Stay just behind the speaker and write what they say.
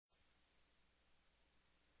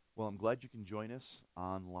Well, I'm glad you can join us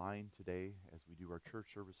online today as we do our church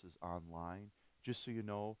services online. Just so you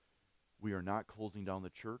know, we are not closing down the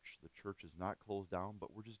church. The church is not closed down,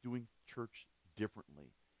 but we're just doing church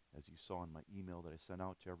differently. As you saw in my email that I sent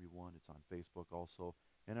out to everyone, it's on Facebook also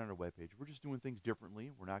and on our webpage. We're just doing things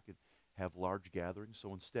differently. We're not going to have large gatherings.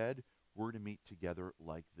 So instead, we're going to meet together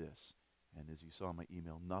like this. And as you saw in my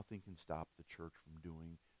email, nothing can stop the church from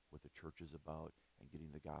doing what the church is about and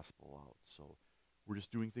getting the gospel out. So we're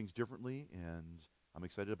just doing things differently, and I'm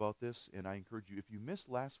excited about this. And I encourage you, if you missed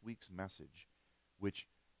last week's message, which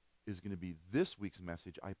is going to be this week's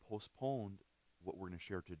message, I postponed what we're going to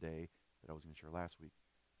share today that I was going to share last week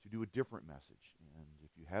to do a different message. And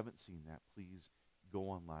if you haven't seen that, please go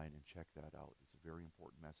online and check that out. It's a very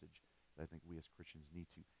important message that I think we as Christians need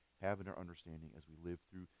to have in our understanding as we live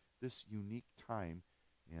through this unique time.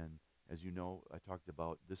 And as you know, I talked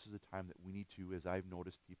about this is a time that we need to, as I've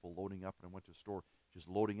noticed people loading up, and I went to a store just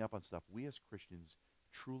loading up on stuff. We as Christians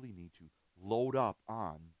truly need to load up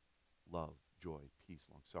on love, joy, peace,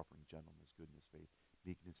 long suffering, gentleness, goodness, faith,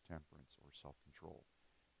 meekness, temperance, or self control.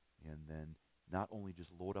 And then not only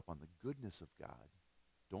just load up on the goodness of God,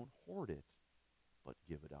 don't hoard it, but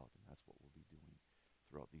give it out. And that's what we'll be doing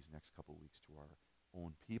throughout these next couple of weeks to our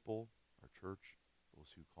own people, our church,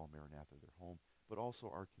 those who call Maranatha their home, but also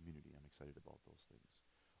our community. I'm excited about those things.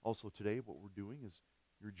 Also today, what we're doing is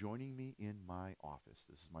you're joining me in my office.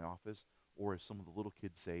 This is my office, or as some of the little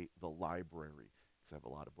kids say, the library, because I have a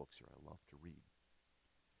lot of books here I love to read.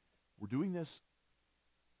 We're doing this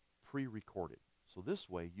pre-recorded. So this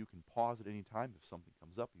way you can pause at any time. If something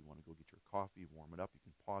comes up, you want to go get your coffee, warm it up, you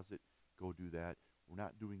can pause it, go do that. We're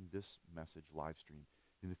not doing this message live stream.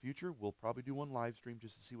 In the future, we'll probably do one live stream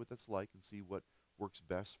just to see what that's like and see what works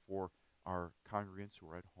best for our congregants who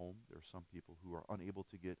are at home. There are some people who are unable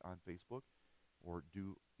to get on Facebook or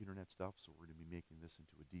do internet stuff, so we're going to be making this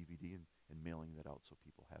into a DVD and mailing that out so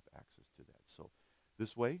people have access to that. So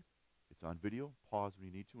this way, it's on video. Pause when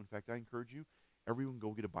you need to. In fact, I encourage you, everyone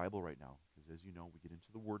go get a Bible right now, because as you know, we get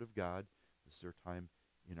into the Word of God. This is our time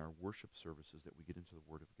in our worship services that we get into the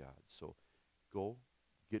Word of God. So go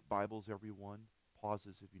get Bibles, everyone. Pause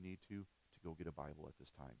this if you need to go get a Bible at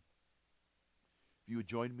this time. If you would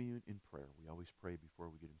join me in prayer, we always pray before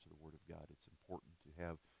we get into the Word of God. It's important to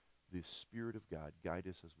have the Spirit of God guide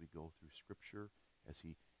us as we go through Scripture, as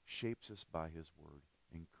He shapes us by His Word,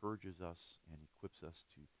 encourages us, and equips us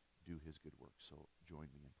to do His good work. So join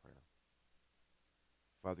me in prayer.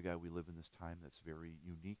 Father God, we live in this time that's very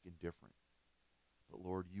unique and different. But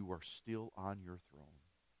Lord, you are still on your throne.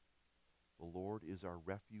 The Lord is our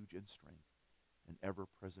refuge and strength, an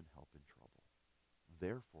ever-present help in trouble.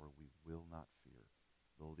 Therefore we will not fear,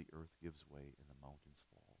 though the earth gives way and the mountains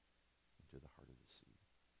fall into the heart of the sea.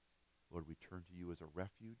 Lord, we turn to you as a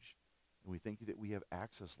refuge, and we thank you that we have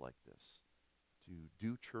access like this to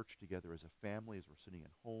do church together as a family, as we're sitting in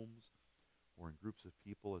homes or in groups of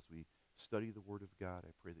people as we study the Word of God.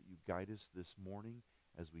 I pray that you guide us this morning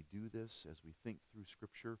as we do this, as we think through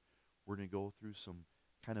Scripture. We're going to go through some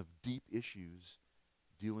kind of deep issues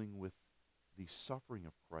dealing with the suffering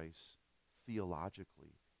of Christ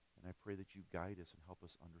theologically. And I pray that you guide us and help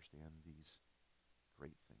us understand these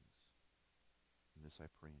great things. And this I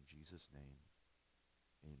pray in Jesus' name.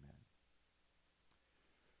 Amen.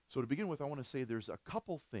 So to begin with, I want to say there's a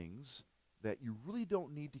couple things that you really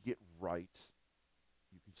don't need to get right.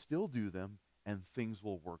 You can still do them, and things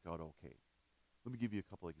will work out okay. Let me give you a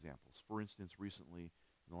couple examples. For instance, recently,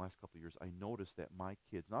 in the last couple of years, I noticed that my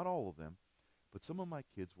kids, not all of them, but some of my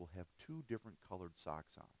kids will have two different colored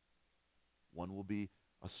socks on. One will be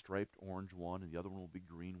a striped orange one, and the other one will be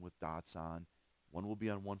green with dots on. One will be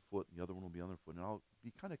on one foot, and the other one will be on the other foot. And I'll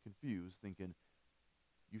be kind of confused, thinking,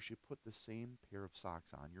 you should put the same pair of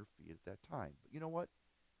socks on your feet at that time. But you know what?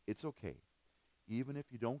 It's okay. Even if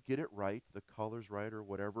you don't get it right, the color's right or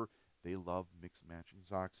whatever, they love mixed matching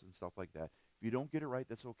socks and stuff like that. If you don't get it right,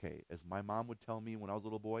 that's okay. As my mom would tell me when I was a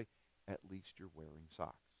little boy, at least you're wearing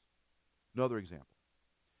socks. Another example.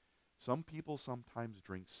 Some people sometimes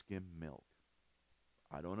drink skim milk.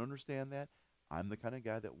 I don't understand that. I'm the kind of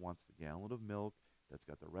guy that wants the gallon of milk that's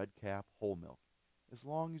got the red cap, whole milk. As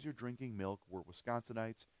long as you're drinking milk, we're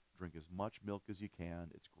Wisconsinites, drink as much milk as you can.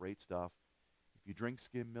 It's great stuff. If you drink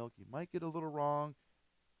skim milk, you might get a little wrong.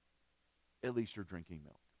 At least you're drinking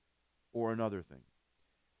milk. Or another thing.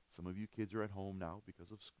 Some of you kids are at home now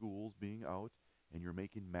because of schools being out, and you're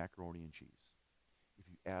making macaroni and cheese. If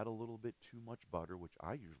you add a little bit too much butter, which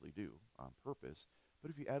I usually do on purpose, but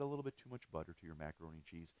if you add a little bit too much butter to your macaroni and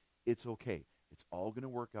cheese, it's okay. It's all going to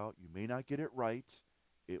work out. You may not get it right.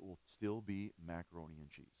 It will still be macaroni and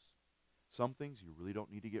cheese. Some things you really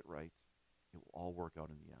don't need to get right. It will all work out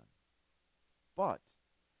in the end. But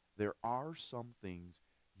there are some things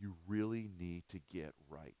you really need to get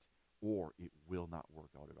right, or it will not work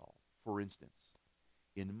out at all. For instance,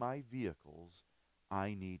 in my vehicles,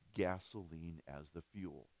 I need gasoline as the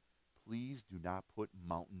fuel. Please do not put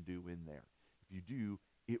Mountain Dew in there. If you do,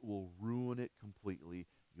 it will ruin it completely.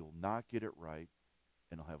 You'll not get it right,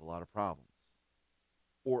 and you'll have a lot of problems.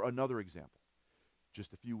 Or another example.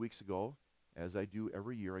 Just a few weeks ago, as I do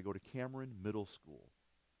every year, I go to Cameron Middle School,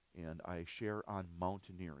 and I share on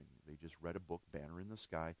mountaineering. They just read a book, Banner in the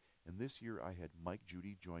Sky, and this year I had Mike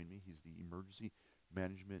Judy join me. He's the Emergency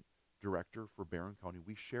Management Director for Barron County.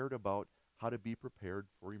 We shared about how to be prepared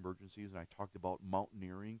for emergencies, and I talked about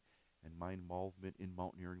mountaineering and my involvement in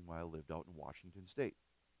mountaineering while I lived out in Washington State.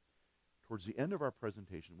 Towards the end of our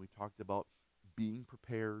presentation, we talked about being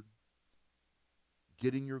prepared,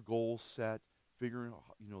 getting your goals set, figuring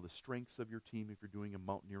out, the strengths of your team if you're doing a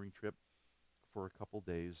mountaineering trip for a couple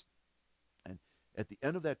days. And at the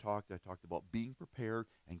end of that talk, I talked about being prepared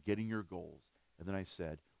and getting your goals. And then I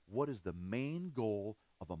said, what is the main goal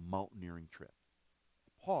of a mountaineering trip?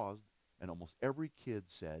 I paused, and almost every kid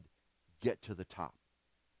said, get to the top.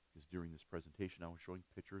 Because during this presentation, I was showing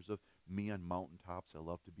pictures of me on mountaintops. I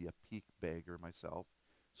love to be a peak bagger myself.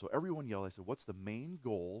 So everyone yelled. I said, what's the main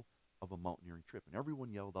goal of a mountaineering trip? And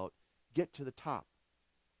everyone yelled out, get to the top.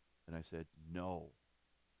 And I said, no,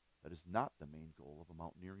 that is not the main goal of a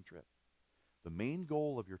mountaineering trip. The main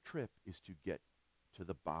goal of your trip is to get to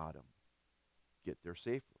the bottom, get there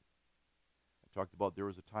safely. I talked about there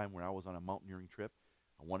was a time when I was on a mountaineering trip.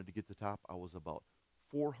 I wanted to get to the top. I was about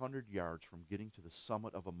 400 yards from getting to the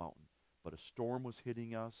summit of a mountain. But a storm was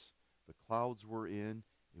hitting us. The clouds were in.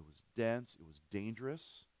 It was dense. It was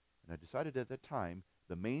dangerous. And I decided at that time,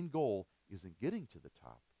 the main goal isn't getting to the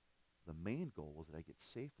top. The main goal was that I get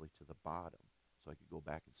safely to the bottom so I could go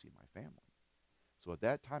back and see my family. So at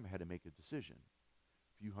that time, I had to make a decision.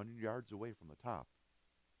 A few hundred yards away from the top,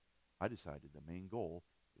 I decided the main goal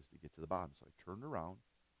is to get to the bottom. So I turned around.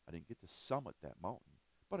 I didn't get to summit that mountain,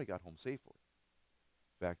 but I got home safely.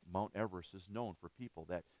 In fact, Mount Everest is known for people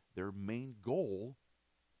that their main goal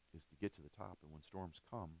is to get to the top, and when storms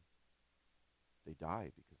come, they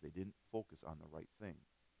die because they didn't focus on the right thing.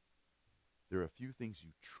 There are a few things you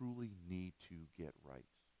truly need to get right.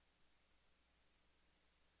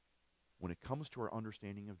 When it comes to our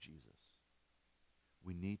understanding of Jesus,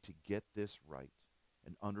 we need to get this right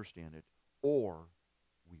and understand it, or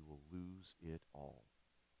we will lose it all.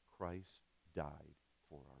 Christ died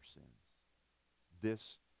for our sins.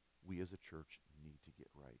 This, we as a church need to get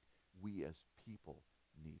right. We as people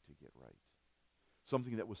need to get right.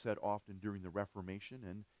 Something that was said often during the Reformation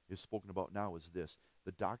and is spoken about now is this: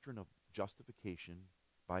 the doctrine of justification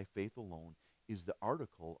by faith alone is the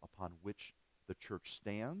article upon which the church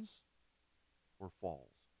stands or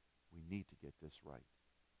falls. We need to get this right.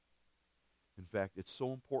 In fact, it's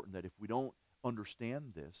so important that if we don't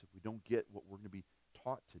understand this, if we don't get what we're going to be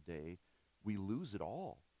taught today, we lose it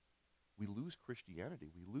all. We lose Christianity.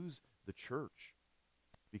 We lose the church,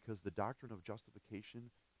 because the doctrine of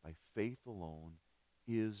justification by faith alone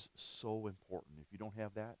is so important. If you don't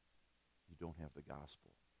have that, you don't have the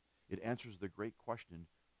gospel. It answers the great question,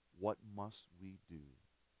 what must we do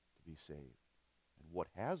to be saved? And what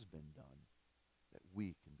has been done that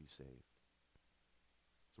we can be saved?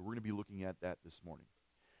 So we're going to be looking at that this morning.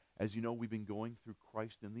 As you know, we've been going through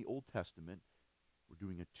Christ in the Old Testament. We're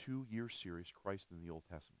doing a 2-year series, Christ in the Old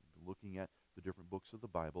Testament. We've been looking at the different books of the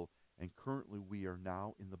Bible, and currently we are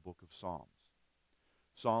now in the book of Psalms.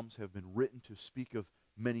 Psalms have been written to speak of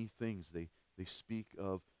many things. They speak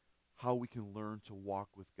of how we can learn to walk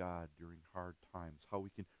with God during hard times, how we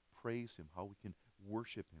can praise Him, how we can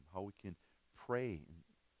worship Him, how we can pray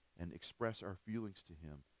and express our feelings to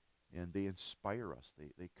Him. And they inspire us.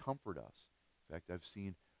 They comfort us. In fact, I've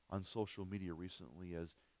seen on social media recently,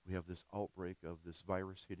 as we have this outbreak of this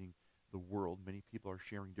virus hitting the world, many people are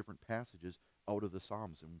sharing different passages out of the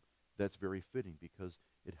Psalms, and that's very fitting because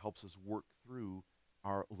it helps us work through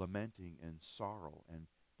our lamenting and sorrow and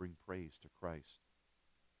bring praise to Christ.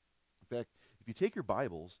 In fact, if you take your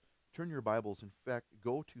Bibles, turn your Bibles, in fact,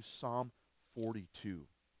 go to Psalm 42.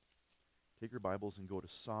 Take your Bibles and go to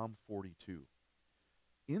Psalm 42.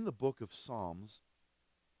 In the book of Psalms,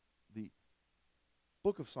 the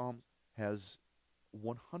book of Psalms has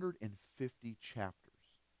 150 chapters.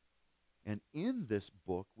 And in this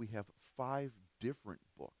book, we have 5 different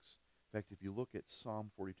books. In fact, if you look at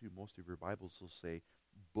Psalm 42, most of your Bibles will say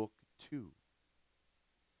Book 2.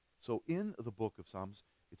 So in the book of Psalms,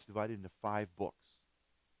 it's divided into 5 books.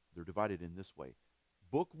 They're divided in this way.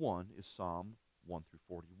 Book 1 is Psalm 1 through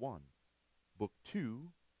 41. Book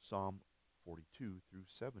 2, Psalm 42 through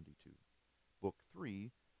 72. Book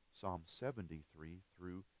 3, Psalm 73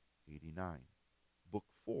 through 89. Book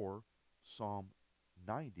 4, Psalm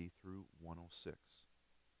 90 through 106.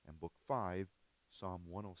 And Book 5, Psalm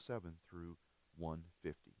 107 through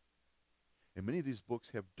 150. And many of these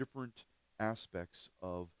books have different aspects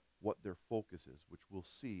of what their focus is, which we'll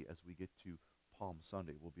see as we get to Palm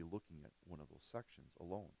Sunday. We'll be looking at one of those sections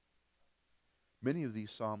alone. Many of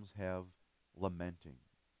these psalms have lamenting,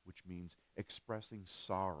 which means expressing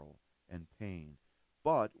sorrow and pain.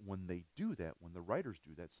 But when they do that, when the writers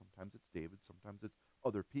do that, sometimes it's David, sometimes it's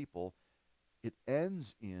other people, it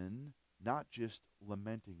ends in not just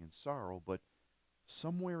lamenting and sorrow, but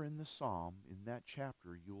somewhere in the psalm, in that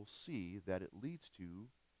chapter, you'll see that it leads to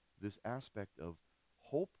this aspect of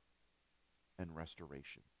hope and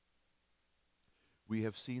restoration. We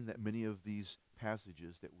have seen that many of these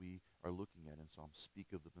passages that we are looking at in Psalms speak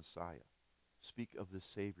of the Messiah, speak of the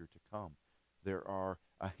Savior to come. There are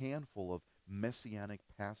a handful of messianic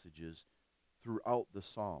passages throughout the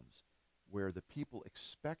Psalms where the people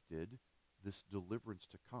expected this deliverance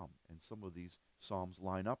to come, and some of these Psalms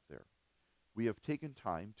line up there. We have taken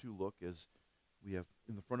time to look, as we have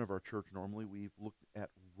in the front of our church normally, we've looked at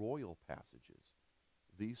royal passages.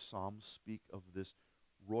 These Psalms speak of this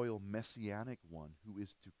royal messianic one who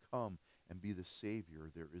is to come and be the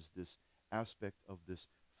Savior. There is this aspect of this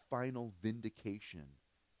final vindication,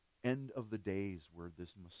 end of the days, where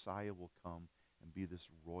this Messiah will come and be this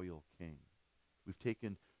royal king. We've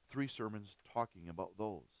taken 3 sermons talking about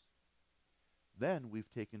those. Then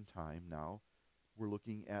we've taken time now, we're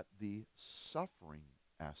looking at the suffering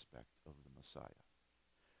aspect of the Messiah.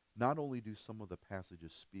 Not only do some of the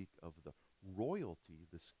passages speak of the royalty,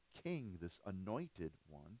 this king, this anointed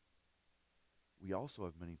one, we also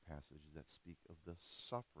have many passages that speak of the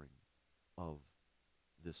suffering of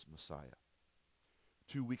this Messiah.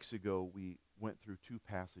 2 weeks ago, we went through 2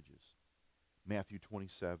 passages, Matthew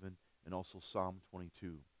 27 and also Psalm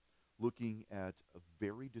 22, looking at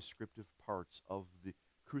very descriptive parts of the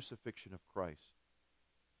crucifixion of Christ,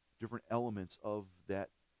 different elements of that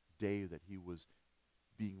day that he was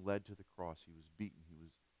being led to the cross. He was beaten, he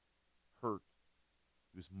was hurt,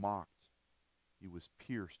 he was mocked, he was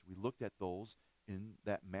pierced. We looked at those in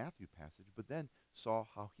that Matthew passage, but then saw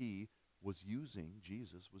how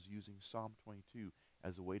Jesus was using Psalm 22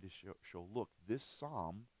 as a way to show, look, this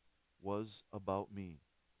psalm was about me.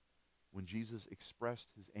 When Jesus expressed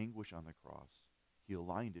his anguish on the cross, he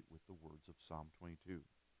aligned it with the words of Psalm 22.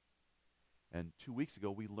 And 2 weeks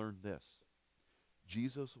ago, we learned this.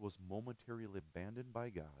 Jesus was momentarily abandoned by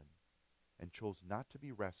God and chose not to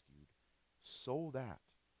be rescued so that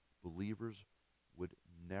believers would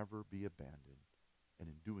never be abandoned. And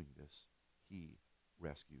in doing this, he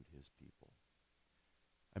rescued his people.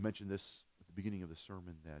 I mentioned this at the beginning of the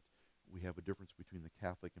sermon, that we have a difference between the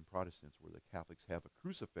Catholic and Protestants, where the Catholics have a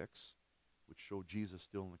crucifix, which showed Jesus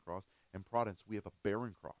still on the cross, and Protestants, we have a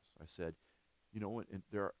barren cross. I said, and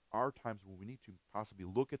there are times when we need to possibly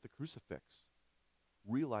look at the crucifix,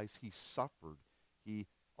 realize he suffered, he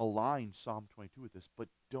aligned Psalm 22 with this, but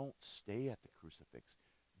don't stay at the crucifix.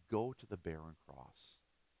 Go to the barren cross.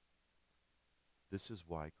 This is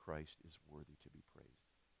why Christ is worthy to be praised.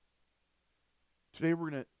 Today we're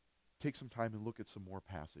going to take some time and look at some more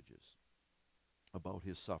passages about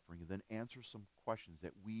his suffering, and then answer some questions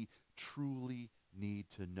that we truly need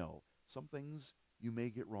to know. Some things you may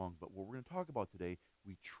get wrong, but what we're going to talk about today,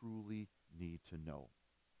 we truly need to know.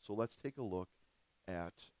 So let's take a look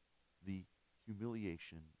at the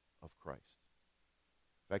humiliation of Christ.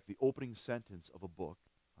 In fact, the opening sentence of a book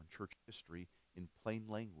on church history in plain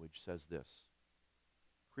language says this: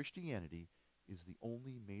 Christianity is the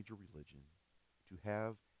only major religion to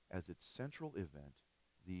have as its central event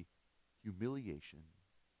the humiliation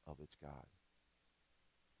of its God.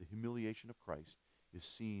 The humiliation of Christ is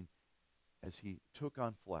seen as he took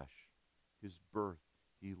on flesh, his birth.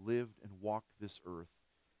 He lived and walked this earth.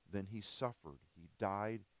 Then he suffered. He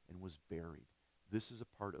died and was buried. This is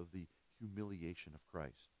a part of the humiliation of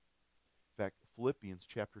Christ. In fact, Philippians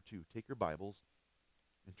chapter 2. Take your Bibles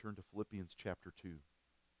and turn to Philippians chapter 2.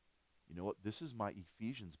 You know what? This is my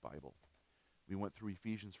Ephesians Bible. We went through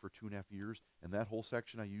Ephesians for 2.5 years, and that whole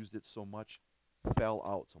section, I used it so much, fell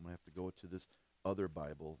out. So I'm going to have to go to this other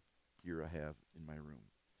Bible here I have in my room.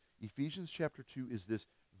 Ephesians chapter 2 is this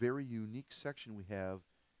very unique section we have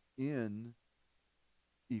in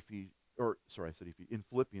in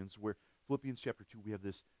Philippians, where Philippians chapter 2, we have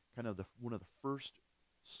this kind of one of the first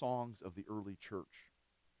songs of the early church.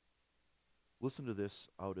 Listen to this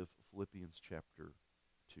out of Philippians chapter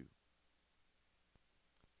 2.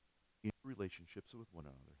 In relationships with one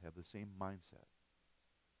another, have the same mindset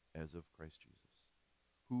as of Christ Jesus,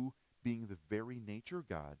 who, being the very nature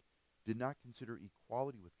God, did not consider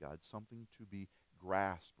equality with God something to be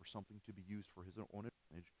grasped or something to be used for his own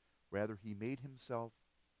advantage. Rather, he made himself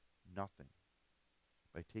nothing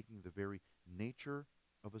by taking the very nature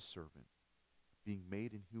of a servant, being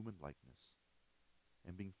made in human likeness,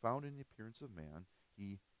 and being found in the appearance of man,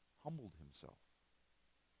 he humbled himself,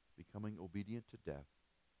 becoming obedient to death,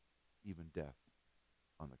 even death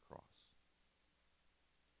on the cross.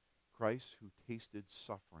 Christ, who tasted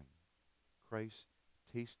suffering, Christ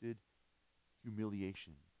tasted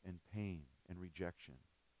humiliation and pain and rejection,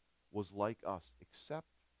 was like us, except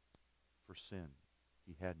for sin.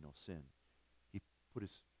 He had no sin. He put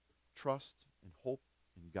his trust and hope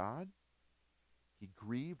in God. He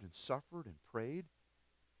grieved and suffered and prayed.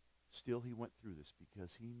 Still, he went through this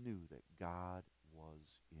because he knew that God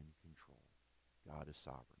was in control. God is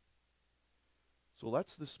sovereign. So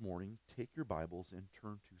let's this morning take your Bibles and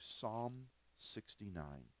turn to Psalm 69.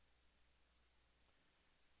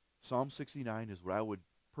 Psalm 69 is what I would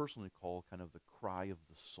personally call kind of the cry of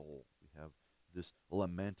the soul. We have this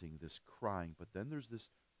lamenting, this crying, but then there's this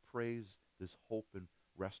praise, this hope and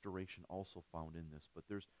restoration also found in this. But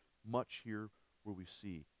there's much here where we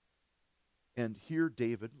see. And here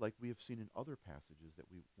David, like we have seen in other passages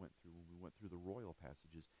that we went through when we went through the royal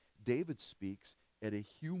passages, David speaks at a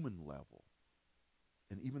human level.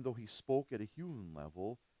 And even though he spoke at a human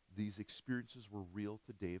level, these experiences were real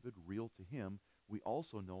to David, real to him. We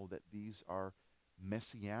also know that these are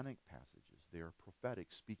messianic passages. They are prophetic,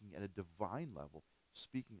 speaking at a divine level,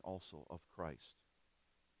 speaking also of Christ.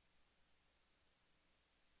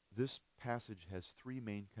 This passage has three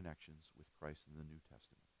main connections with Christ in the New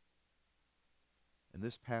Testament. And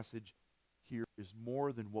this passage here is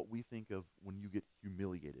more than what we think of when you get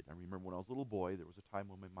humiliated. I remember when I was a little boy, there was a time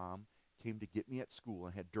when my mom came to get me at school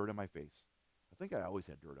and had dirt on my face. I think I always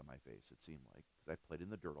had dirt on my face, it seemed like, because I played in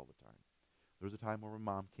the dirt all the time. There was a time when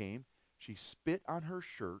my mom came, she spit on her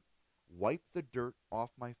shirt, wiped the dirt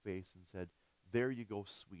off my face, and said, "There you go,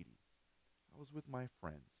 sweetie." I was with my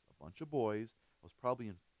friends, a bunch of boys. I was probably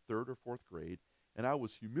in 3rd or 4th grade, and I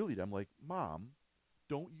was humiliated. I'm like, "Mom,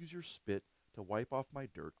 don't use your spit to wipe off my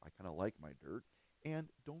dirt. I kind of like my dirt.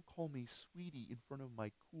 And don't call me sweetie in front of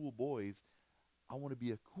my cool boys. I want to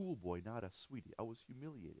be a cool boy, not a sweetie." I was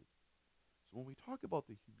humiliated. So when we talk about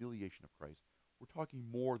the humiliation of Christ, we're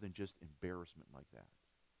talking more than just embarrassment like that.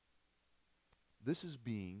 This is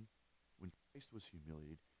being, when Christ was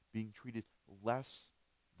humiliated, being treated less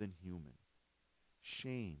than human.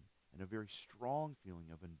 Shame and a very strong feeling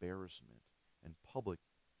of embarrassment and public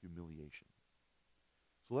humiliation.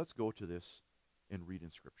 So let's go to this and read in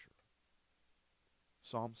Scripture.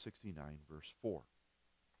 Psalm 69, verse 4.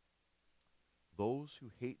 "Those who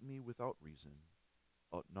hate me without reason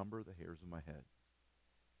outnumber the hairs of my head.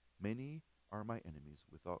 Many are my enemies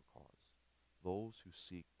without cause, those who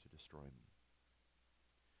seek to destroy me."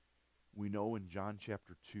 We know in John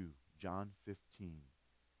chapter 2, John 15,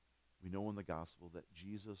 we know in the gospel that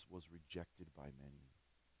Jesus was rejected by many.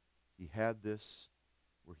 He had this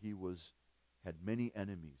where he had many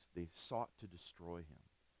enemies. They sought to destroy him.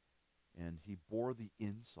 And he bore the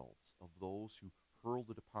insults of those who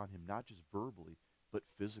hurled it upon him, not just verbally, but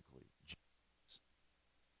physically. Jesus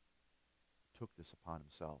took this upon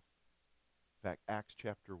himself. In fact, Acts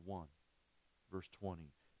chapter 1, verse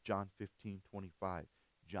 20, John 15, 25,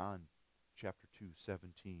 John chapter 2,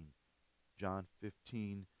 17, John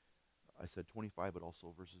 15, I said 25, but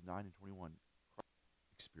also verses 9 and 21,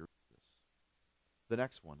 Christ experienced this. The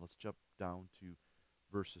next one, let's jump down to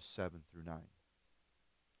verses 7 through 9.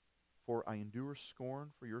 "For I endure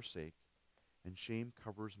scorn for your sake, and shame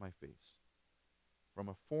covers my face. From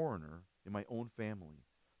a foreigner in my own family,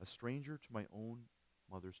 a stranger to my own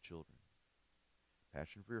mother's children.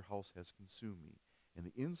 Passion for your house has consumed me, and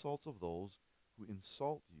the insults of those who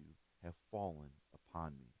insult you have fallen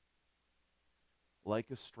upon me." Like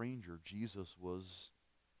a stranger, Jesus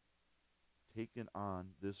had taken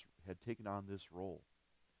on this role.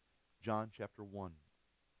 John chapter 1,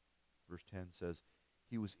 verse 10 says,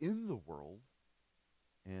 "He was in the world,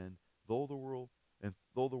 and though the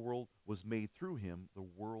world was made through him, the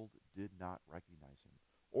world did not recognize him."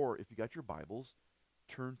 Or if you got your Bibles,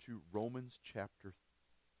 turn to Romans chapter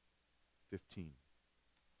 15.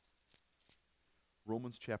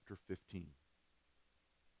 Romans chapter 15.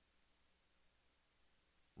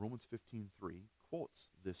 Romans 15:3 quotes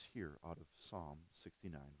this here out of Psalm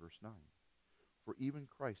 69, verse 9. "For even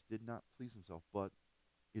Christ did not please himself, but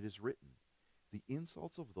it is written, the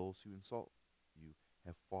insults of those who insult you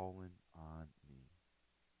have fallen on me."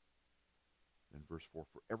 Then verse 4,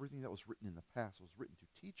 "For everything that was written in the past was written to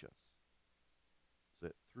teach us, so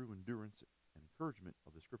that through endurance and encouragement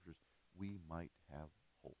of the Scriptures, we might have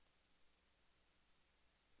hope.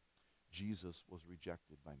 Jesus was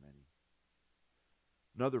rejected by many.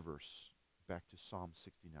 Another verse, back to Psalm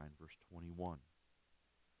 69, verse 21.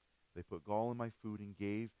 They put gall in my food and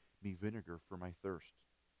gave me vinegar for my thirst.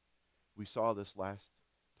 We saw this last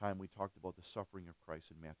time we talked about the suffering of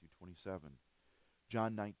Christ in Matthew 27.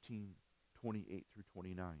 John 19, 28 through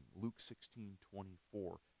 29. Luke 16,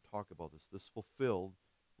 24 talk about this. This fulfilled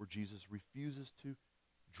where Jesus refuses to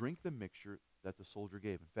drink the mixture that the soldier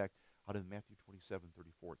gave. In fact, out in Matthew 27,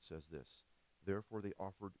 34, it says this. Therefore they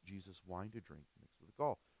offered Jesus wine to drink mixed with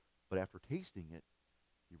gall. But after tasting it,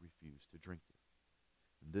 he refused to drink it.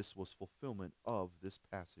 And this was fulfillment of this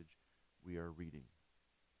passage we are reading.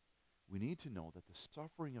 We need to know that the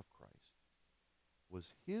suffering of Christ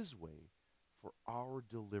was his way for our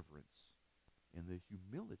deliverance, and the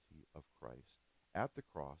humility of Christ at the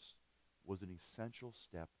cross was an essential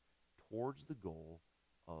step towards the goal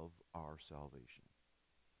of our salvation.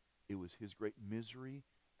 It was his great misery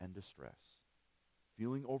and distress,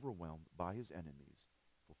 feeling overwhelmed by his enemies,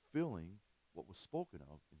 fulfilling what was spoken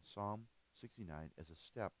of in Psalm 69 as a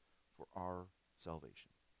step for our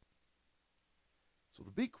salvation. So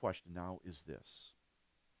the big question now is this.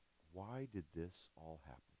 Why did this all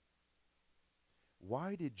happen?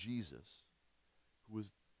 Why did Jesus, who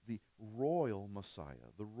was the royal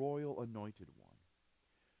Messiah, the royal anointed one,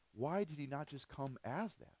 why did he not just come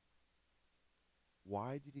as that?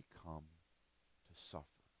 Why did he come to suffer?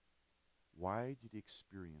 Why did he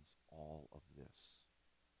experience all of this?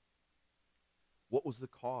 What was the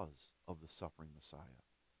cause of the suffering Messiah?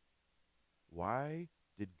 Why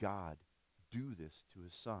did God do this to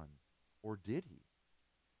his son? Or did he?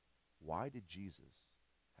 Why did Jesus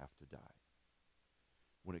have to die?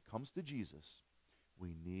 When it comes to Jesus,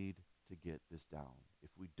 we need to get this down. If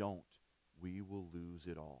we don't, we will lose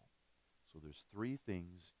it all. So there's three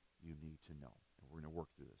things you need to know, and we're going to work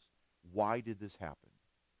through this. Why did this happen?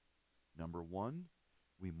 Number one,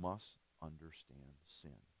 we must understand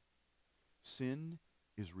sin. Sin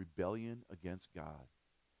is rebellion against God.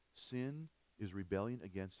 Sin is rebellion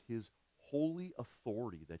against his holy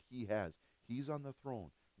authority that he has. He's on the throne.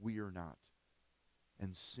 We are not.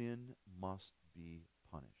 And sin must be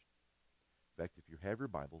punished. In fact, if you have your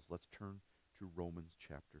Bibles, let's turn to Romans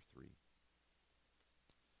chapter 3.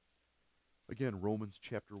 Again, Romans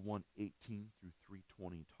chapter 1, 18 through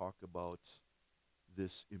 3:20 talk about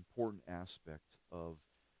this important aspect of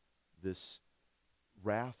this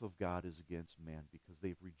wrath of God is against man because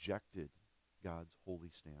they've rejected God's holy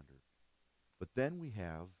standard. But then we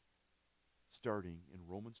have, starting in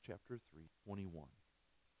Romans chapter 3, 21,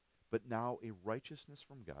 but now a righteousness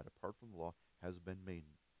from God apart from the law has been made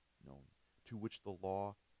known, to which the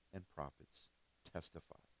law and prophets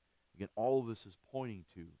testify. Again, all of this is pointing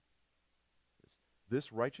to this.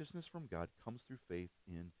 This righteousness from God comes through faith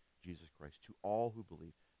in Jesus Christ to all who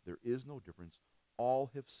believe. There is no difference.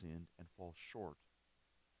 All have sinned and fall short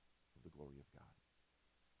of the glory of God.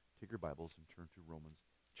 Take your Bibles and turn to Romans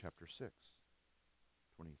chapter 6,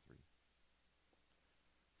 23.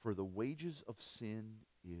 For the wages of sin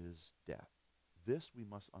is death. This we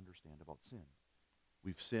must understand about sin.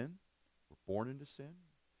 We've sinned. We're born into sin.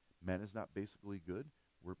 Man is not basically good.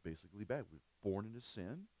 We're basically bad. We're born into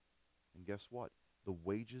sin. And guess what? The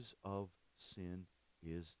wages of sin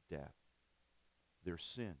is death. There's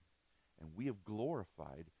sin. And we have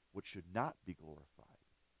glorified what should not be glorified.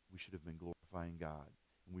 We should have been glorifying God.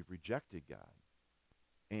 And we've rejected God.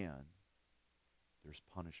 And there's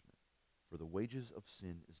punishment. For the wages of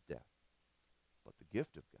sin is death. But the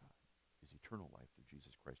gift of God is eternal life through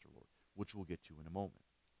Jesus Christ our Lord, which we'll get to in a moment.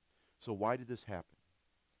 So why did this happen?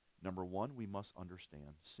 Number one, we must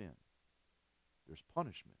understand sin. There's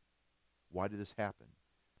punishment. Why did this happen?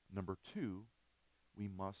 Number two, we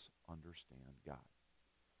must understand God.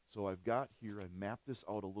 So I've got here, I mapped this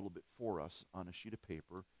out a little bit for us on a sheet of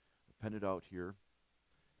paper. I penned it out here.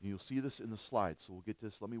 And you'll see this in the slides, so we'll get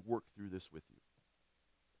this. Let me work through this with you.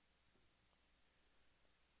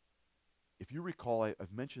 If you recall,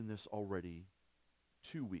 I've mentioned this already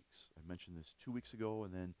 2 weeks. I mentioned this 2 weeks ago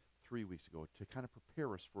and then 3 weeks ago to kind of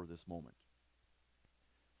prepare us for this moment.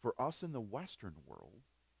 For us in the Western world,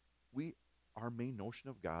 our main notion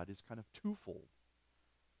of God is kind of twofold.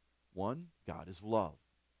 One, God is love.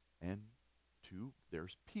 And two,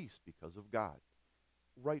 there's peace because of God.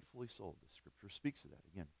 Rightfully so. The Scripture speaks of that.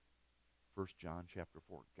 Again, 1 John chapter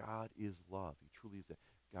 4. God is love. He truly is that.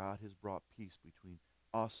 God has brought peace between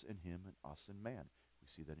us and him and us and man. We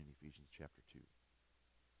see that in Ephesians chapter 2.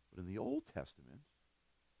 But in the Old Testament,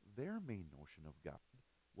 their main notion of God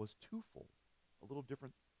was twofold, a little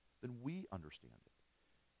different than we understand it.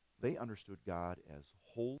 They understood God as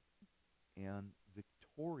holy and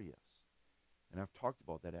victorious. And I've talked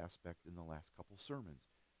about that aspect in the last couple sermons,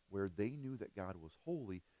 where they knew that God was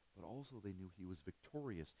holy, but also they knew he was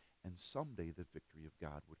victorious, and someday the victory of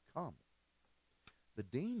God would come. The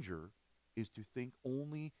danger is to think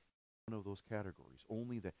only one of those categories,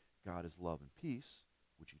 only that God is love and peace,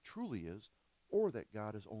 which he truly is, or that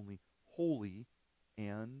God is only holy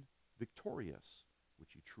and victorious,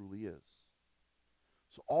 which he truly is.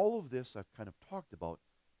 So all of this I've kind of talked about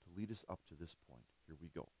to lead us up to this point. Here we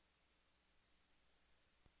go.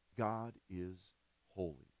 God is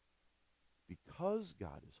holy. Because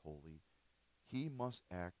God is holy, he must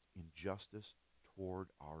act in justice toward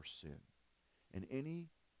our sin. And any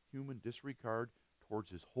human disregard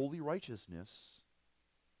towards his holy righteousness,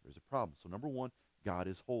 there's a problem. So number one, God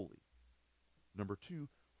is holy. Number two,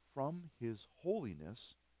 from his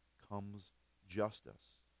holiness comes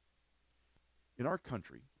justice. In our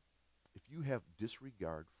country, if you have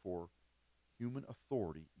disregard for human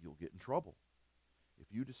authority, you'll get in trouble. If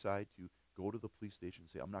you decide to go to the police station and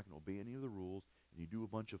say, I'm not going to obey any of the rules, and you do a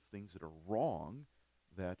bunch of things that are wrong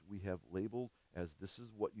that we have labeled as this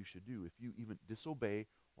is what you should do, if you even disobey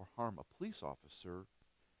or harm a police officer,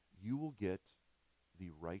 you will get the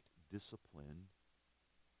right discipline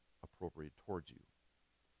appropriated towards you.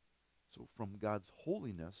 So from God's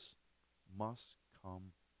holiness must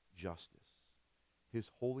come justice. His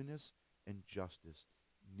holiness and justice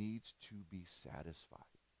needs to be satisfied.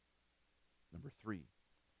 Number three,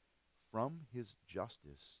 from his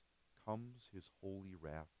justice comes his holy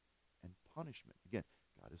wrath and punishment. Again,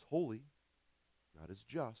 God is holy, God is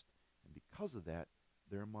just, and because of that,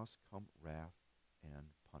 there must come wrath and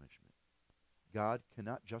punishment. God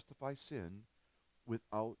cannot justify sin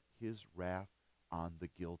without his wrath on the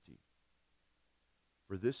guilty.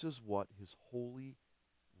 For this is what his holy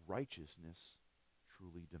righteousness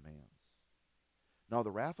truly demands. Now,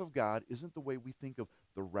 the wrath of God isn't the way we think of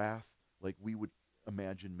the wrath like we would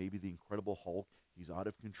imagine maybe the Incredible Hulk. He's out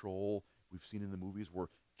of control. We've seen in the movies where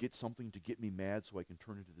get something to get me mad so I can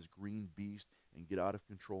turn into this green beast and get out of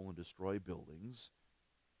control and destroy buildings.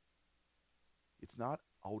 It's not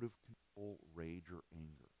out of control rage or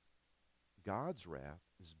anger. God's wrath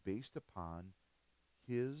is based upon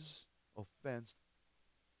his offense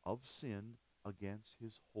of sin against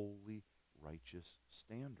his holy, righteous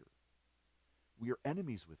standard. We are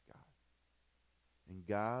enemies with God. And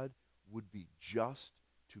God would be just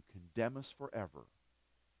to condemn us forever,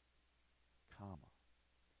 comma.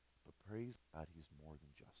 But praise God, he's more than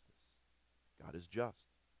justice. God is just,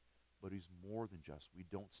 but he's more than just. We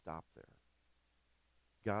don't stop there.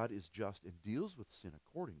 God is just and deals with sin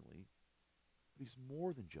accordingly, but he's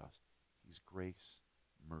more than just. He's grace,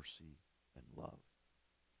 mercy, and love.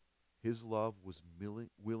 His love was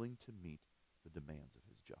willing to meet the demands of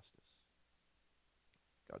his justice.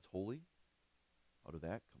 God's holy. Out of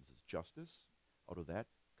that comes his justice. Out of that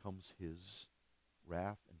comes his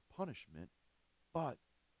wrath and punishment. But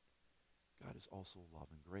God is also love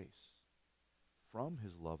and grace. From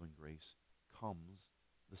his love and grace comes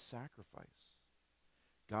the sacrifice.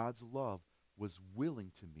 God's love was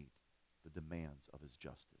willing to meet the demands of his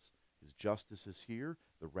justice. His justice is here,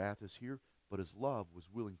 the wrath is here, but his love was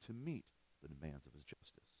willing to meet the demands of his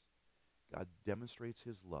justice. God demonstrates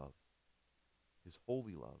his love, his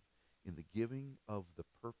holy love, in the giving of the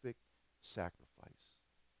perfect sacrifice,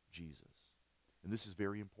 Jesus. And this is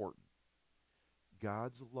very important.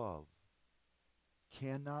 God's love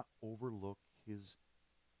cannot overlook his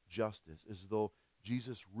justice as though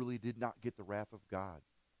Jesus really did not get the wrath of God.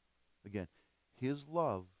 Again, his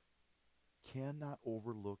love cannot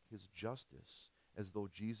overlook his justice as though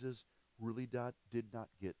Jesus really did not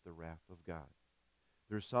get the wrath of God.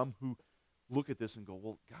 There's some who look at this and go,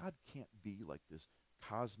 well, God can't be like this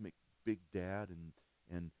cosmic big dad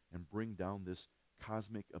and bring down this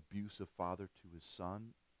cosmic abusive father to his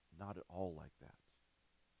son. Not at all like that.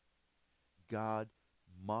 God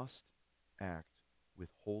must act with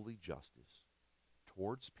holy justice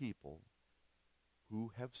towards people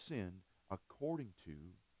who have sinned according to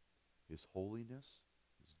his holiness,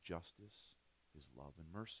 his justice, his love and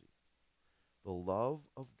mercy. The love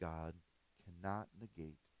of God cannot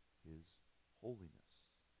negate his holiness.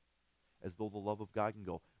 As though the love of God can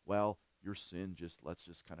go, well, your sin, let's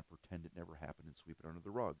just kind of pretend it never happened and sweep it under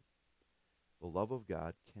the rug. The love of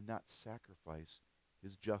God cannot sacrifice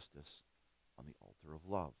his justice on the altar of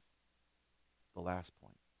love. The last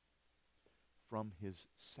point. From his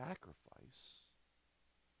sacrifice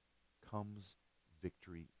comes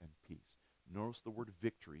victory and peace. Notice the word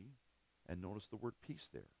victory and notice the word peace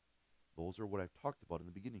there. Those are what I've talked about in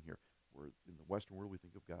the beginning here. Where in the Western world we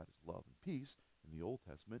think of God as love and peace. In the Old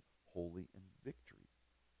Testament, holy and victory.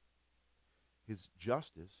 His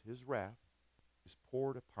justice, his wrath, is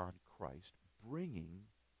poured upon Christ, bringing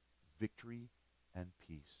victory and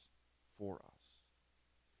peace for us.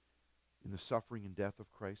 In the suffering and death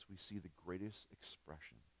of Christ, we see the greatest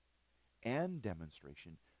expression and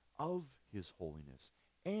demonstration of his holiness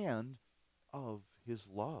and of his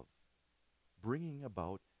love, bringing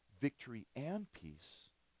about victory and peace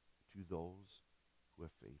to those who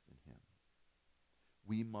have faith in him.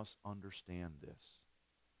 We must understand this,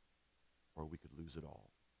 or we could lose it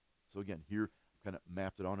all. So again, here I've kind of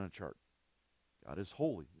mapped it on a chart. God is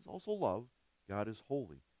holy. He's also love. God is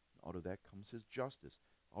holy. And out of that comes his justice.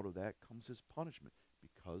 Out of that comes his punishment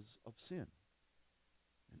because of sin.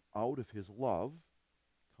 And out of his love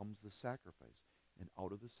comes the sacrifice. And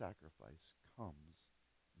out of the sacrifice comes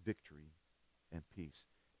victory and peace.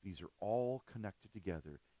 These are all connected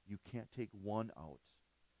together. You can't take one out.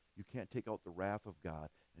 You can't take out the wrath of God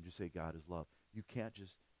and just say God is love. You can't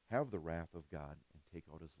just have the wrath of God and take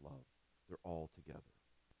out his love. They're all together.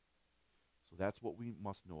 So that's what we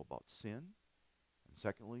must know about sin. And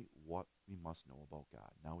secondly, what we must know about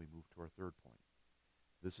God. Now we move to our third point.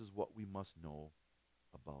 This is what we must know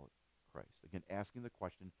about Christ. Again, asking the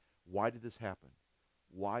question, why did this happen?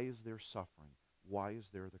 Why is there suffering? Why is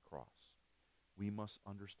there the cross? We must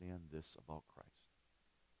understand this about Christ.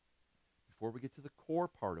 Before we get to the core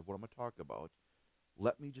part of what I'm going to talk about,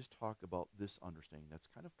 let me just talk about this understanding. That's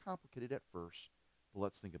kind of complicated at first, but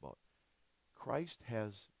let's think about it. Christ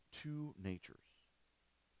has two natures.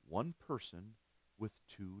 One person with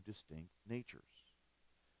two distinct natures.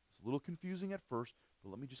 It's a little confusing at first, but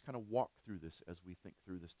let me just kind of walk through this as we think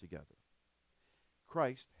through this together.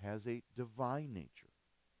 Christ has a divine nature,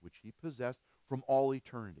 which he possessed from all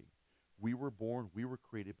eternity. We were born, we were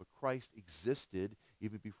created, but Christ existed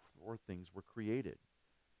even before things were created.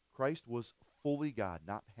 Christ was fully God,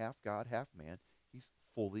 not half God, half man. He's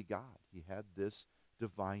fully God. He had this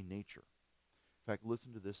divine nature. In fact,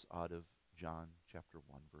 listen to this out of John chapter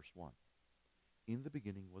 1, verse 1. In the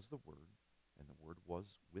beginning was the Word, and the Word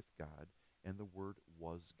was with God, and the Word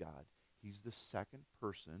was God. He's the second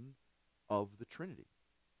person of the Trinity.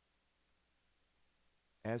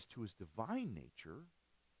 As to his divine nature,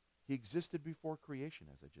 he existed before creation,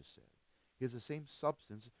 as I just said. He has the same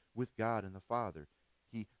substance with God and the Father.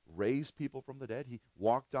 He raised people from the dead. He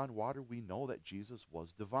walked on water. We know that Jesus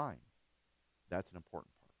was divine. That's an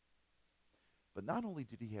important part. But not only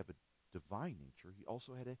did he have a divine nature, he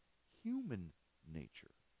also had a human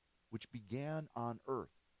nature, which began on earth.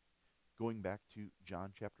 Going back to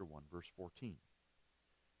John chapter 1, verse 14.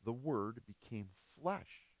 The Word became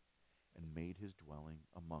flesh and made his dwelling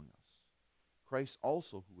among us. Christ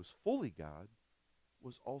also, who was fully God,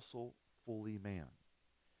 was also fully man.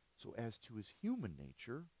 So as to his human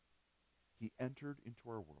nature, he entered into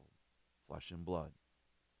our world, flesh and blood,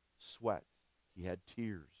 sweat. He had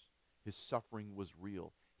tears. His suffering was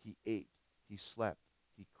real. He ate. He slept.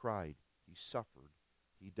 He cried. He suffered.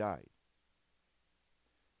 He died.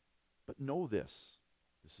 But know this.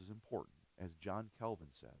 This is important. As John Calvin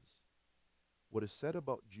says, what is said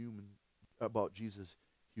about Jesus'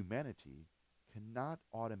 humanity cannot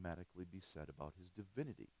automatically be said about his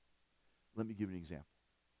divinity. Let me give you an example.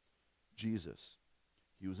 Jesus,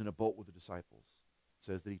 he was in a boat with the disciples. It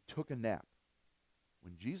says that he took a nap.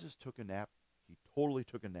 When Jesus took a nap, he totally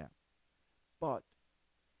took a nap. But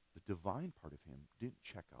the divine part of him didn't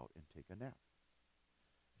check out and take a nap.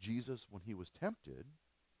 Jesus, when he was tempted,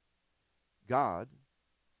 God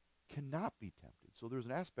cannot be tempted. So there's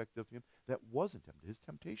an aspect of him that wasn't tempted. His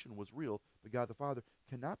temptation was real, but God the Father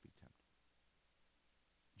cannot be tempted.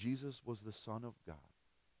 Jesus was the Son of God.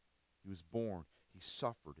 He was born. He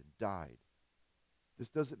suffered and died. This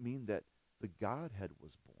doesn't mean that the Godhead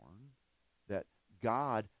was born, that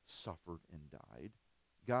God suffered and died.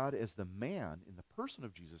 God, as the man in the person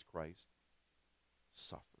of Jesus Christ,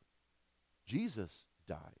 suffered. Jesus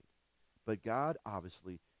died, but God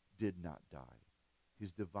obviously did not die.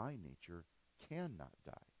 His divine nature cannot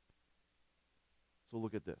die. So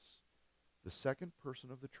look at this. The second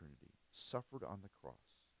person of the Trinity suffered on the cross.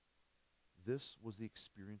 This was the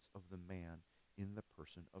experience of the man in the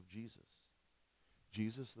person of Jesus.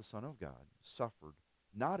 Jesus, the Son of God, suffered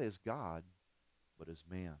not as God, but as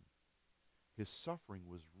man. His suffering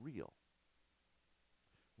was real.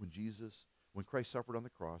 When Christ suffered on the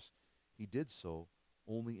cross, he did so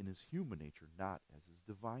only in his human nature, not as his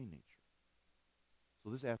divine nature. So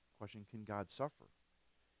this asks the question, can God suffer?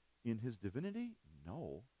 In his divinity?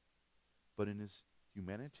 No. But in his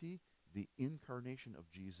humanity, the incarnation of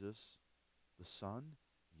Jesus, the Son,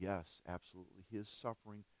 yes, absolutely. His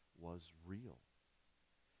suffering was real.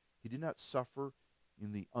 He did not suffer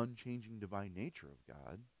in the unchanging divine nature of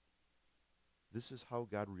God. This is how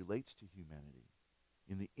God relates to humanity.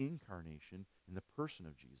 In the incarnation, in the person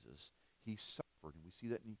of Jesus, he suffered, and we see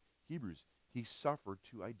that in Hebrews. He suffered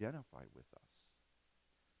to identify with us.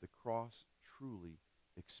 The cross truly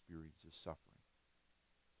experiences suffering.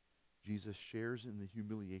 Jesus shares in the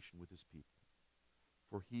humiliation with his people,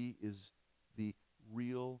 for he is the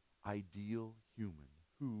real, ideal human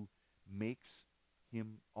who makes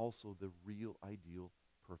him also the real, ideal,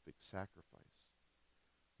 perfect sacrifice,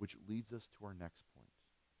 which leads us to our next point.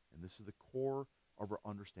 And this is the core of our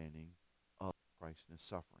understanding of Christ and his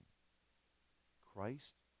suffering.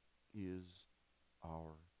 Christ is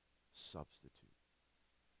our substitute.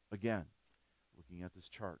 Again, looking at this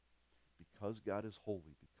chart, because God is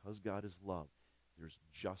holy, because God is love, there's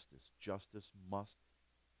justice. Justice must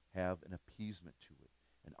have an appeasement to it.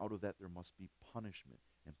 And out of that there must be punishment.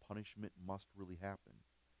 And punishment must really happen.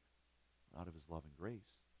 Out of his love and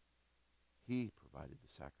grace, he provided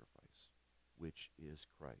the sacrifice, which is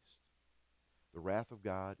Christ. The wrath of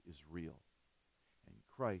God is real. And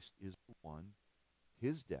Christ is the one,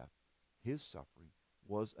 his death, his suffering,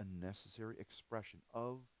 was a necessary expression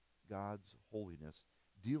of God's holiness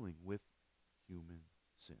dealing with human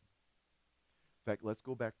sin. In fact, let's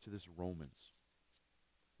go back to this Romans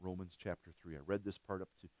chapter 3. I read this part up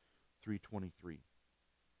to 3:23.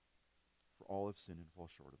 For all have sinned and fall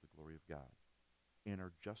short of the glory of God, and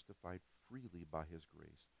are justified freely by his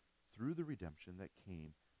grace through the redemption that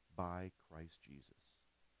came by Christ Jesus.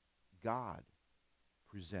 God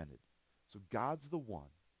presented. So God's the one,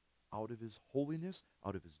 out of his holiness,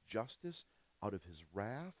 out of his justice, out of his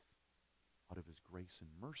wrath, out of his grace and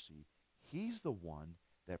mercy, he's the one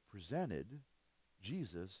that presented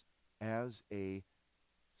Jesus as a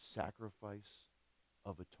sacrifice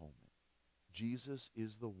of atonement. Jesus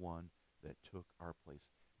is the one that took our place.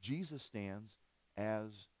 Jesus stands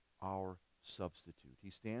as our substitute.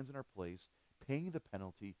 He stands in our place, paying the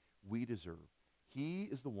penalty we deserve. He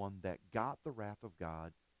is the one that got the wrath of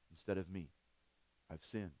God instead of me. I've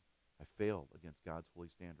sinned. I failed against God's holy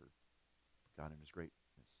standard. But God in his greatness,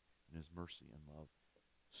 in his mercy and love,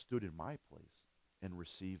 stood in my place and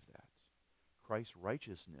received that. Christ's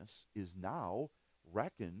righteousness is now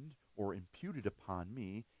reckoned or imputed upon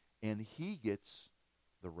me, and he gets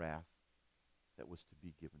the wrath that was to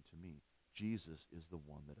be given to me. Jesus is the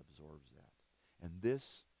one that absorbs that. And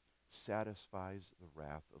this satisfies the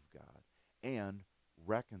wrath of God and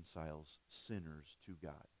reconciles sinners to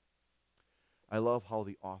God. I love how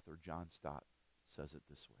the author, John Stott, says it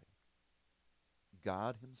this way.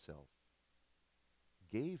 God himself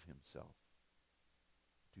gave himself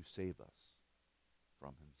to save us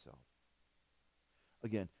from himself.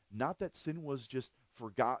 Again, not that sin was just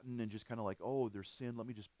forgotten and just kind of like, oh, there's sin, let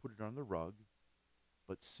me just put it on the rug.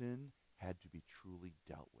 But sin had to be truly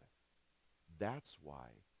dealt with. That's why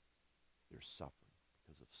there's suffering.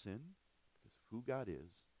 Because of sin, because of who God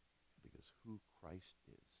is, because of who Christ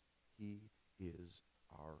is. He is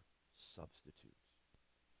our substitute.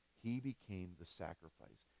 He became the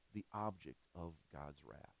sacrifice, the object of God's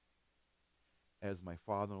wrath. As my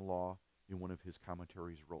father-in-law in one of his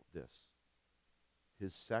commentaries wrote this,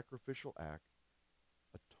 his sacrificial act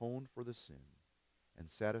atoned for the sin and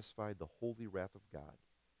satisfied the holy wrath of God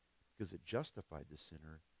because it justified the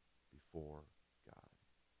sinner before God.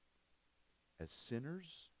 As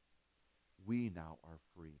sinners, we now are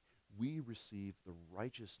free. We receive the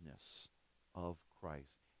righteousness of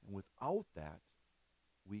Christ. And without that,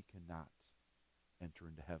 we cannot enter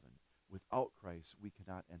into heaven. Without Christ, we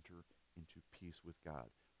cannot enter into peace with God.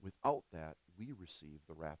 Without that, we receive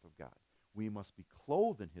the wrath of God. We must be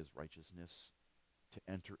clothed in his righteousness to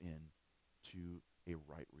enter into a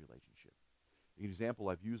right relationship. An example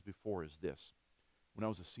I've used before is this. When I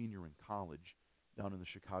was a senior in college, down in the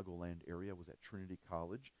Chicagoland area, I was at Trinity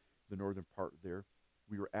College, the northern part there.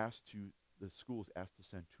 The school was asked to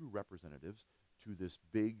send 2 representatives to this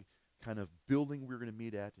big kind of building we were going to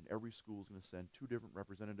meet at, and every school was going to send 2 different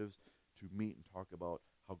representatives to meet and talk about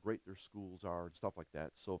how great their schools are and stuff like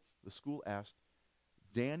that. So the school asked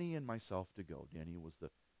Danny and myself to go. Danny was the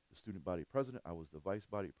student body president. I was the vice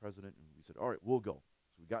body president, and we said, all right, we'll go.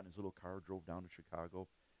 So we got in his little car, drove down to Chicago.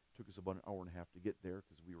 Took us about an hour and a half to get there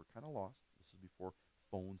because we were kind of lost. This is before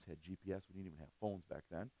phones had GPS. We didn't even have phones back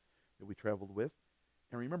then that we traveled with.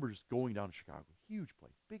 And I remember just going down to Chicago, huge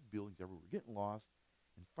place, big buildings everywhere, getting lost.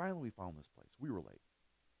 And finally we found this place. We were late.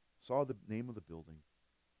 Saw the name of the building.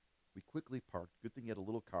 We quickly parked. Good thing he had a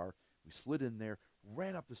little car. We slid in there,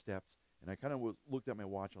 ran up the steps, and I kind of looked at my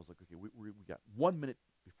watch. I was like, okay, we got 1 minute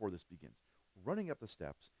before this begins. Running up the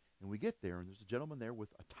steps, And we get there, and there's a gentleman there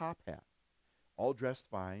with a top hat, all dressed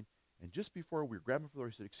fine. And just before we were grabbing for the door,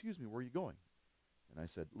 he said, "Excuse me, where are you going?" And I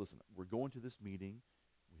said, "Listen, we're going to this meeting.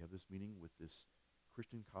 We have this meeting with this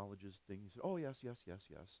Christian colleges thing." He said, "Oh, yes, yes, yes,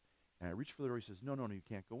 yes." And I reached for the door. He says, "No, no, no, you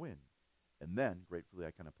can't go in." And then, gratefully,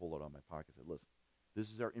 I kind of pulled it out of my pocket and said, "Listen,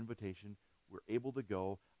 this is our invitation. We're able to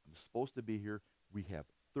go. I'm supposed to be here. We have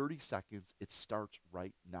 30 seconds. It starts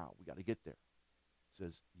right now. We got to get there." He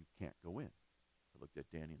says, "You can't go in." I looked at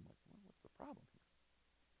Danny and I'm like, "Well, what's the problem here?"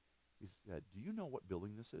 He said, "Do you know what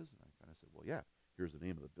building this is?" And I kind of said, "Well, yeah, here's the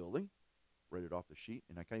name of the building. Read it off the sheet."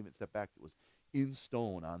 And I can't even step back. It was in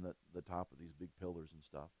stone on the top of these big pillars and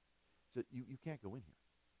stuff. He said, you can't go in here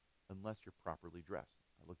unless you're properly dressed."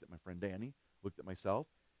 I looked at my friend Danny, looked at myself,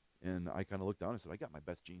 and I kind of looked down and said, "I got my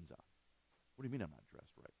best jeans on." "What do you mean I'm not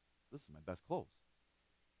dressed right? This is my best clothes."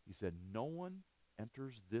 He said, "No one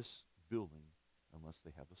enters this building unless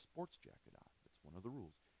they have a sports jacket on. That's one of the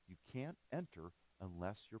rules. You can't enter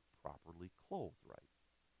unless you're properly clothed right."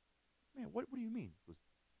 "Man, what do you mean?" He goes,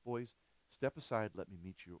 "Boys, step aside. Let me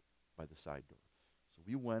meet you by the side door." So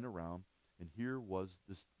we went around, and here was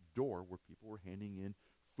this door where people were handing in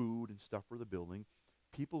food and stuff for the building.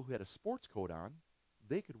 People who had a sports coat on,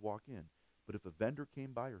 they could walk in. But if a vendor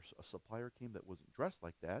came by or a supplier came that wasn't dressed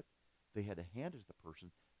like that, they had to hand it to the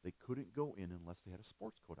person. They couldn't go in unless they had a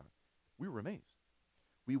sports coat on. We were amazed.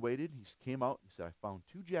 We waited. He came out and he said, "I found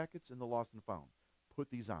 2 jackets in the lost and found. Put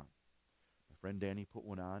these on." My friend Danny put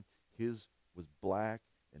one on. His was black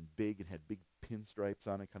and big and had big pinstripes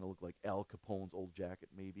on it, kind of looked like Al Capone's old jacket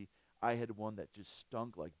maybe. I had one that just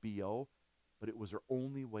stunk like B.O., but it was our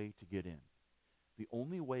only way to get in. The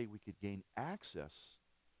only way we could gain access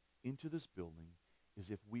into this building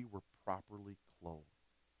is if we were properly clothed.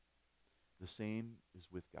 The same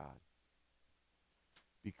is with God.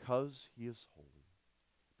 Because he is holy,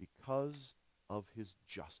 because of his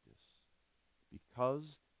justice,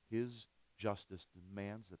 because his justice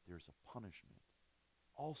demands that there's a punishment,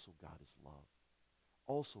 also God is love.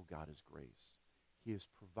 Also God is grace. He has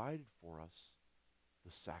provided for us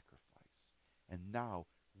the sacrifice. And now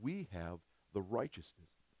we have the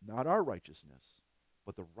righteousness, not our righteousness,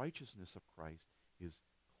 but the righteousness of Christ is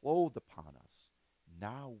clothed upon us.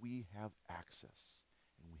 Now we have access,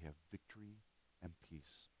 and we have victory and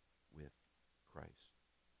peace with Christ.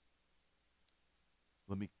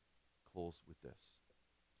 Let me close with this.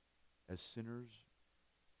 As sinners,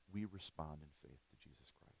 we respond in faith to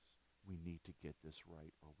Jesus Christ. We need to get this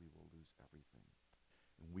right or we will lose everything.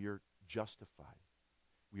 And we are justified.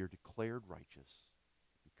 We are declared righteous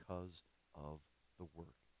because of the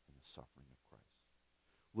work and the suffering of Christ.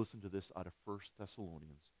 Listen to this out of 1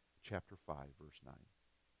 Thessalonians chapter 5, verse 9.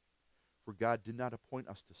 "For God did not appoint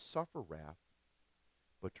us to suffer wrath,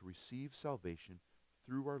 but to receive salvation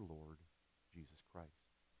through our Lord Jesus Christ."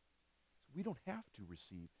 So we don't have to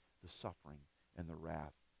receive the suffering and the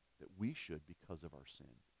wrath that we should because of our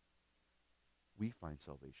sin. We find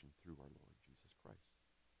salvation through our Lord Jesus Christ.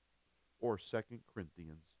 Or 2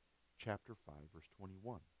 Corinthians chapter 5, verse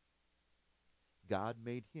 21. "God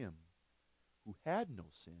made him who had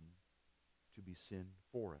no sin to be sin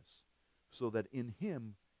for us, so that in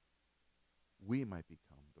him we might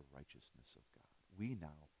become the righteousness of God." We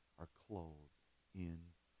now are clothed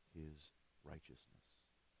in his righteousness.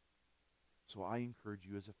 So I encourage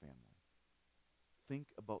you as a family,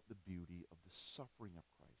 think about the beauty of the suffering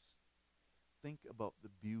of Christ. Think about the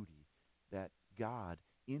beauty that God,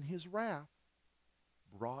 in his wrath,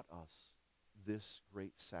 brought us this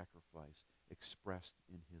great sacrifice expressed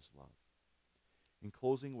in his love. In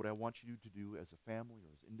closing, what I want you to do as a family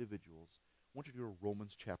or as individuals, I want you to go to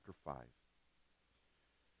Romans chapter 5.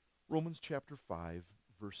 Romans chapter 5,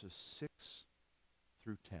 verses 6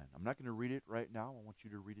 through 10. I'm not going to read it right now. I want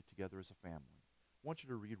you to read it together as a family. I want you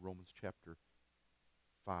to read Romans chapter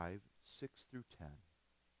 5, 6 through 10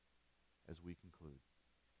 as we conclude.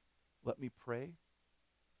 Let me pray,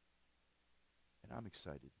 and I'm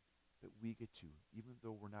excited that we get to, even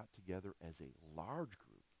though we're not together as a large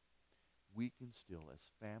group, we can still, as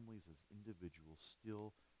families, as individuals,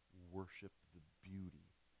 still worship the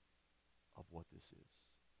beauty of what this is.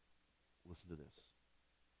 Listen to this.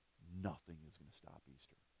 Nothing is going to stop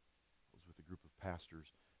Easter. I was with a group of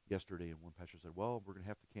pastors yesterday, and one pastor said, "Well, we're going to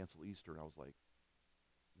have to cancel Easter." And I was like,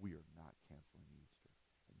 we are not canceling Easter.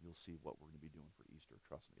 And you'll see what we're going to be doing for Easter.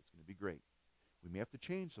 Trust me, it's going to be great. We may have to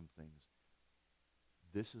change some things.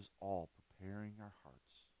 This is all preparing our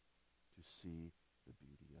hearts to see the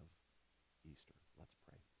beauty of Easter. Let's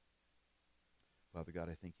pray. Father God,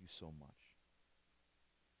 I thank you so much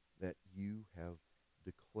that you have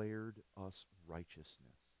declared us righteous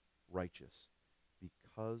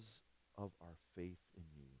because of our faith in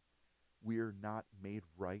you. We are not made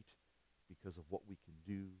right because of what we can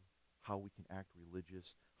do, how we can act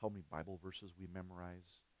religious, how many Bible verses we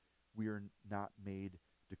memorize. We are not made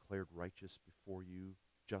declared righteous before you,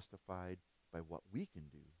 justified by what we can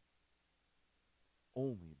do,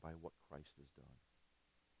 only by what Christ has done.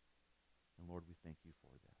 And Lord, we thank you for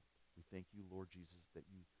that. We thank you, Lord Jesus, that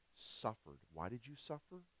you suffered. Why did you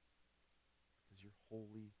suffer? Because you're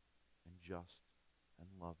holy and just and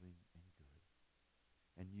loving and good.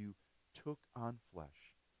 And you took on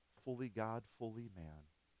flesh, fully God, fully man,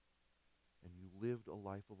 and you lived a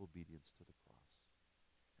life of obedience to the cross.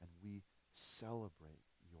 And we celebrate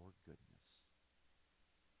your goodness.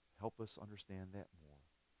 Help us understand that more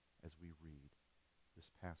as we read this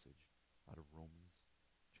passage out of Romans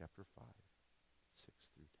chapter 5, 6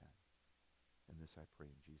 through 10. And this I pray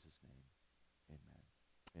in Jesus' name. Amen.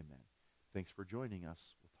 Amen. Thanks for joining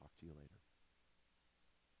us. We'll talk to you later.